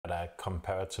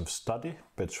comparative study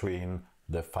between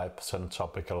the 5%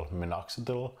 topical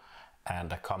Minoxidil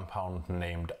and a compound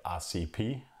named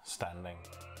RCP standing.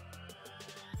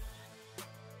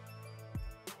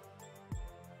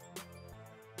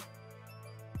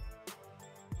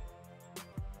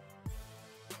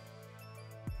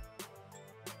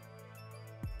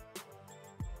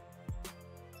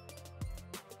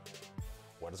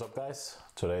 What is up, guys?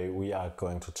 Today we are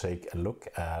going to take a look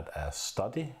at a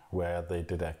study where they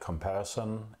did a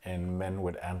comparison in men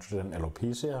with androgen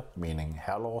alopecia, meaning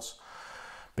hair loss,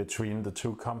 between the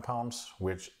two compounds,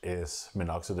 which is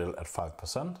Minoxidil at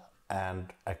 5%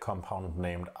 and a compound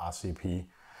named RCP.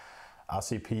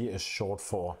 RCP is short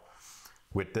for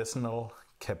Redensyl,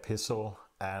 Capizole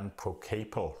and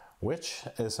Procapil, which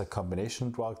is a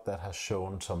combination drug that has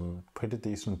shown some pretty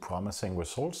decent promising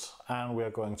results, and we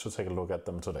are going to take a look at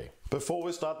them today. Before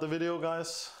we start the video,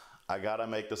 guys, I gotta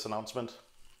make this announcement.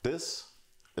 This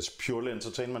is purely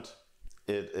entertainment.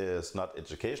 It is not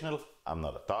educational. I'm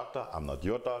not a doctor, I'm not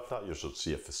your doctor. You should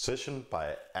see a physician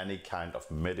by any kind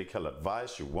of medical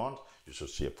advice you want. You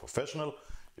should see a professional.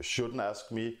 You shouldn't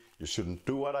ask me, you shouldn't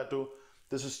do what I do.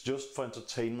 This is just for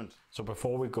entertainment. So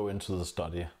before we go into the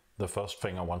study, the first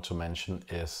thing I want to mention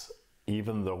is,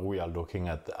 even though we are looking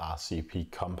at the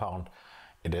RCP compound,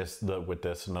 it is the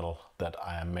Redensyl that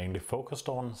I am mainly focused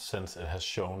on, since it has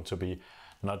shown to be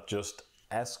not just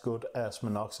as good as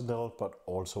Minoxidil, but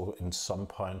also in some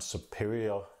points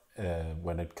superior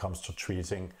when it comes to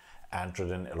treating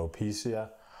androgen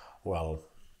alopecia. Well,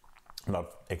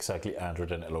 not exactly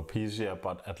androgen alopecia,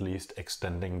 but at least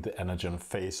extending the anagen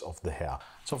phase of the hair.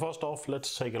 So first off,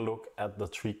 let's take a look at the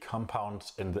three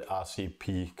compounds in the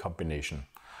RCP combination.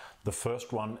 The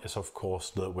first one is of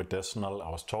course the Redensyl I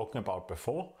was talking about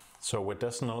before. So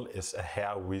Redensyl is a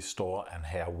hair restore and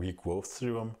hair regrowth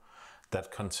serum that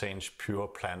contains pure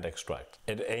plant extract.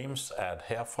 It aims at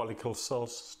hair follicle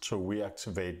cells to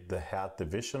reactivate the hair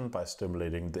division by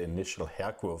stimulating the initial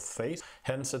hair growth phase.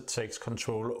 Hence it takes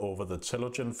control over the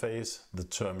telogen phase, the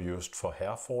term used for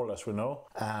hair fall as we know.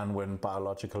 And when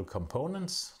biological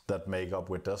components that make up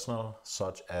Redensyl,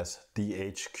 such as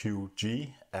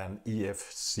DHQG and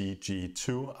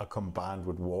EFCG2, are combined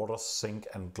with water, zinc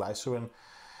and glycerin,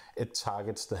 it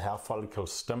targets the hair follicle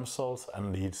stem cells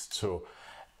and leads to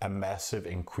a massive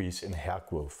increase in hair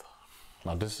growth.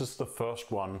 Now this is the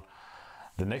first one.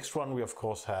 The next one we of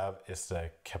course have is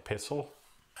the Capizole,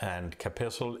 and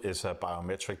Capizole is a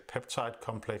biometric peptide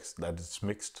complex that is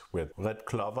mixed with red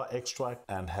clover extract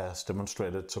and has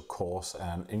demonstrated to cause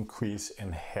an increase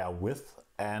in hair width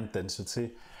and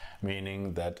density,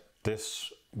 meaning that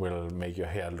this will make your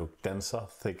hair look denser,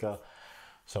 thicker,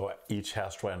 so each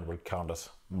hair strand will count as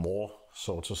more,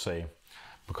 so to say.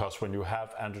 Because when you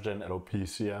have androgen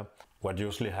alopecia, what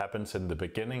usually happens in the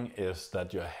beginning is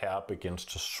that your hair begins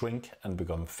to shrink and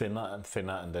become thinner,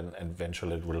 and then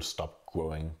eventually it will stop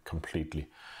growing completely.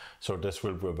 So this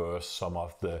will reverse some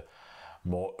of the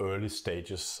more early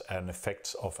stages and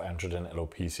effects of androgen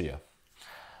alopecia.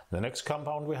 The next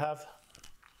compound we have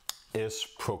is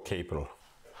Procapil.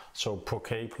 So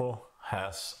Procapil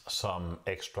has some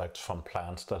extracts from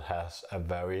plants that has a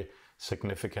very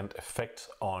significant effect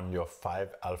on your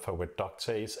 5-alpha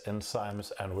reductase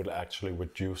enzymes and will actually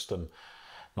reduce them.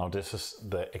 Now this is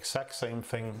the exact same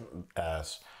thing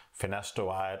as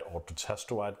finasteride or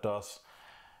dutasteride does,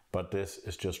 but this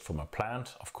is just from a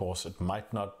plant. Of course it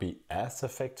might not be as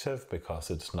effective because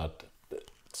it's not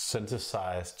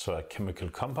synthesized to a chemical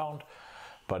compound,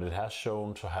 but it has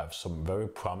shown to have some very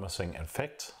promising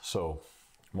effect. So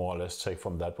more or less take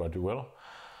from that what you will.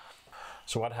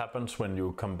 So what happens when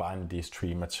you combine these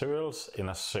three materials in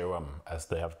a serum, as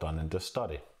they have done in this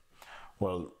study?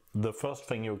 Well, the first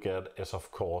thing you get is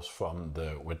of course from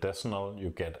the Redensyl, you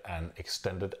get an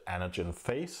extended anagen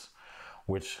phase,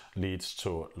 which leads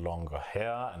to longer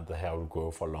hair, and the hair will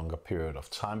grow for a longer period of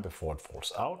time before it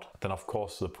falls out. Then of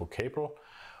course the Procapil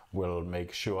will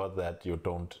make sure that you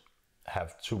don't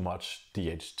have too much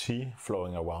DHT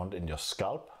flowing around in your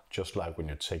scalp, just like when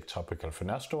you take topical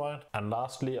finasteride. And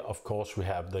lastly, of course, we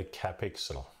have the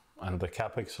Capizole. And the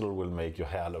Capizole will make your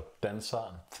hair look denser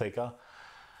and thicker,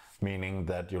 meaning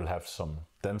that you'll have some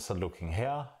denser looking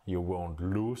hair. You won't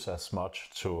lose as much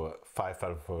to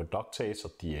 5-alpha reductase or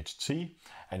DHT,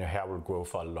 and your hair will grow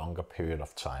for a longer period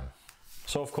of time.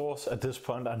 So of course, at this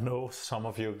point, I know some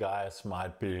of you guys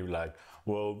might be like,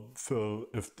 well, Phil,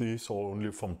 if these are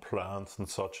only from plants and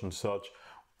such,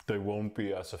 they won't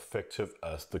be as effective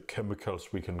as the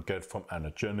chemicals we can get from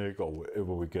Anagenic or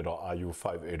wherever we get our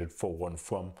RU58841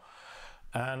 from.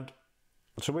 And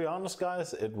to be honest,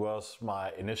 guys, it was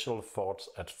my initial thoughts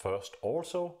at first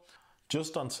also.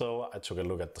 Just until I took a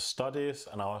look at the studies,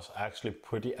 and I was actually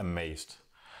pretty amazed.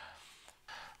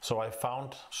 So I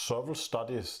found several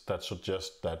studies that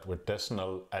suggest that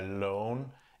Redensyl alone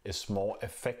is more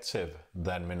effective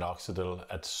than Minoxidil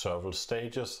at several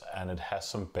stages, and it has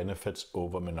some benefits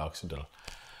over Minoxidil.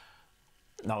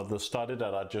 Now, the study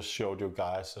that I just showed you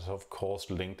guys is of course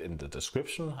linked in the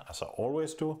description, as I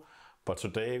always do, but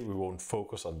today we won't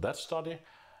focus on that study.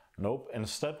 Nope,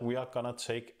 instead we are gonna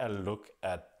take a look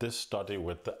at this study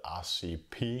with the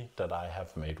RCP that I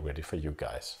have made ready for you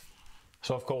guys.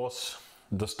 So of course,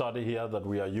 the study here that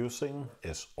we are using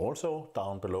is also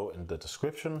down below in the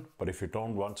description, but if you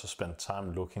don't want to spend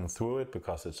time looking through it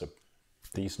because it's a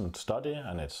decent study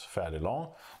and it's fairly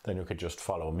long, then you can just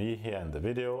follow me here in the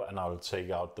video and I will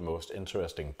take out the most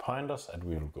interesting pointers and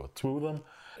we will go through them.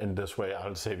 In this way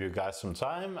I'll save you guys some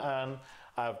time and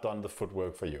I've done the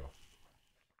footwork for you.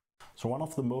 So one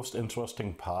of the most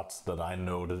interesting parts that I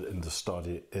noted in the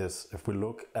study is if we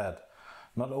look at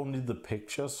not only the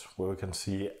pictures where we can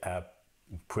see a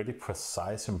pretty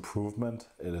precise improvement,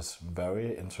 it is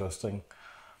very interesting.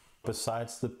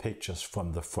 Besides the pictures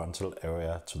from the frontal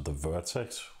area to the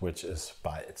vertex, which is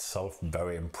by itself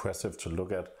very impressive to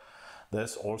look at,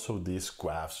 there's also these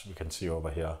graphs we can see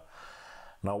over here.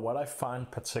 Now what I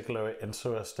find particularly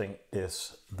interesting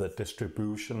is the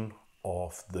distribution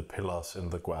of the pillars in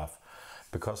the graph.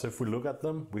 Because if we look at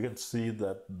them, we can see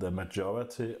that the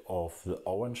majority of the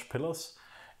orange pillars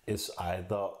is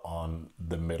either on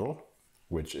the middle,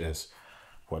 which is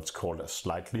what's called a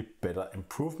slightly better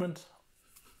improvement,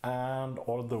 and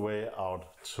all the way out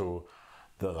to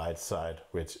the right side,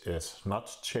 which is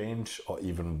not change or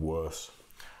even worse.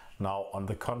 Now, on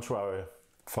the contrary,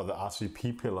 for the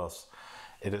RCP pillars,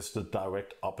 it is the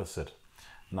direct opposite.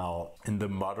 Now, in the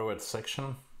moderate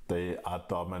section, they are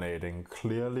dominating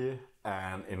clearly,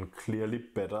 and in clearly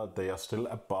better, they are still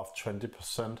above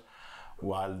 20%,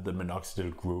 while the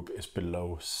Minoxidil group is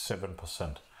below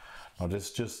 7%. Now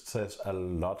this just says a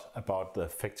lot about the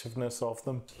effectiveness of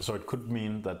them. So it could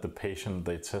mean that the patient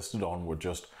they tested on were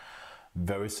just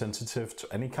very sensitive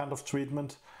to any kind of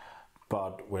treatment,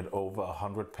 but with over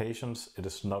 100 patients, it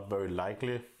is not very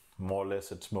likely. More or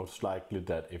less, it's most likely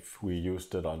that if we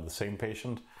used it on the same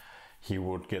patient, he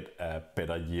would get a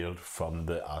better yield from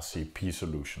the RCP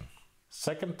solution.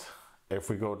 Second, if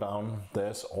we go down,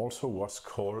 there's also what's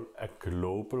called a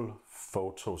global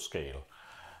photo scale.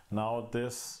 Now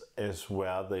this is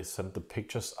where they send the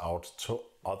pictures out to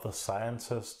other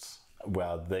scientists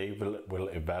where they will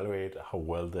evaluate how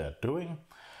well they're doing,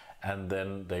 and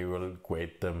then they will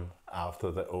grade them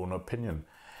after their own opinion,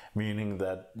 meaning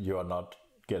that you're not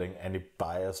getting any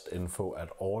biased info at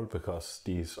all because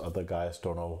these other guys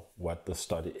don't know what the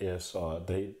study is, or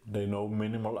they know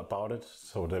minimal about it,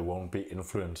 so they won't be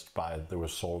influenced by the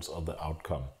results or the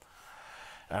outcome.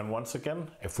 And once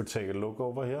again, if we take a look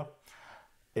over here,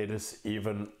 it is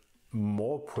even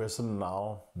more present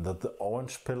now that the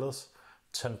orange pillars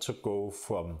tend to go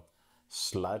from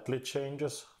slightly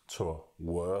changes to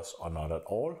worse or not at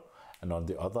all. And on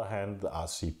the other hand, the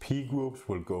RCP groups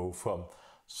will go from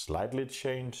slightly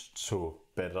changed to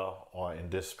better, or in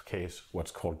this case,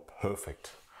 what's called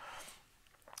perfect.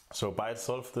 So by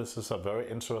itself, this is a very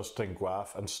interesting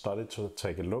graph and study to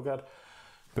take a look at,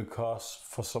 because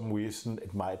for some reason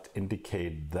it might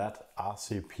indicate that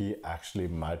RCP actually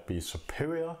might be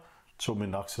superior to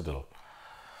Minoxidil.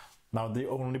 Now the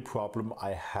only problem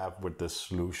I have with this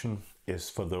solution is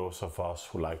for those of us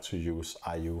who like to use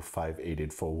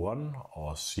RU58841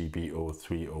 or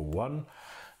CB0301,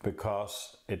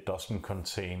 because it doesn't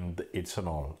contain the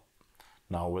ethanol.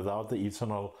 Now without the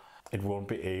ethanol, it won't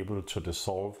be able to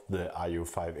dissolve the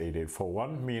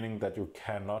RU58841, meaning that you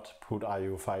cannot put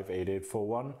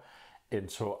RU58841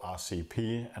 into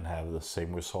RCP and have the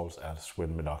same results as with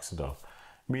Minoxidil.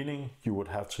 Meaning you would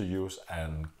have to use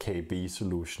an KB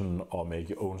solution or make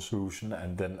your own solution,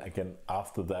 and then again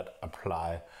after that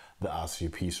apply the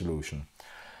RCP solution,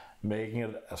 making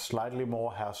it a slightly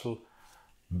more hassle.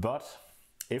 But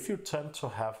if you tend to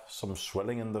have some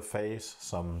swelling in the face,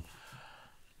 some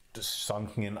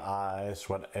sunken in eyes,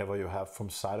 whatever you have from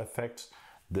side effects,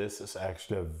 this is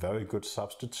actually a very good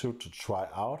substitute to try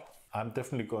out. I'm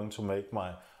definitely going to make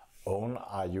my own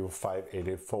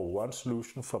RU58841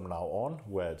 solution from now on,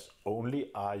 where it's only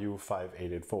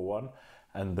RU58841,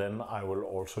 and then I will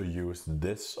also use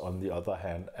this on the other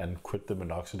hand and quit the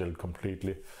Minoxidil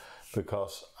completely,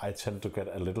 because I tend to get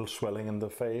a little swelling in the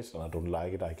face and I don't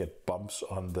like it. I get bumps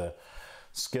on the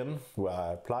skin where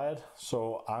I apply it,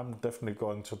 so I'm definitely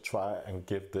going to try and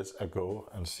give this a go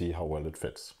and see how well it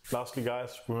fits. Lastly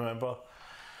guys, remember,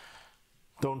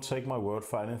 don't take my word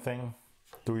for anything.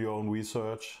 Do your own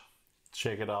research,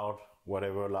 check it out,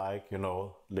 whatever you like, you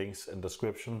know, links in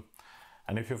description.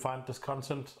 And if you find this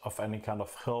content of any kind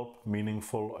of help,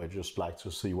 meaningful, or just like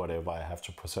to see whatever I have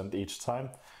to present each time,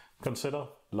 consider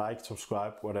like,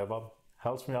 subscribe, whatever.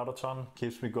 Helps me out a ton,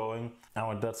 keeps me going. And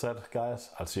with that said, guys,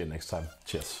 I'll see you next time.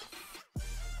 Cheers.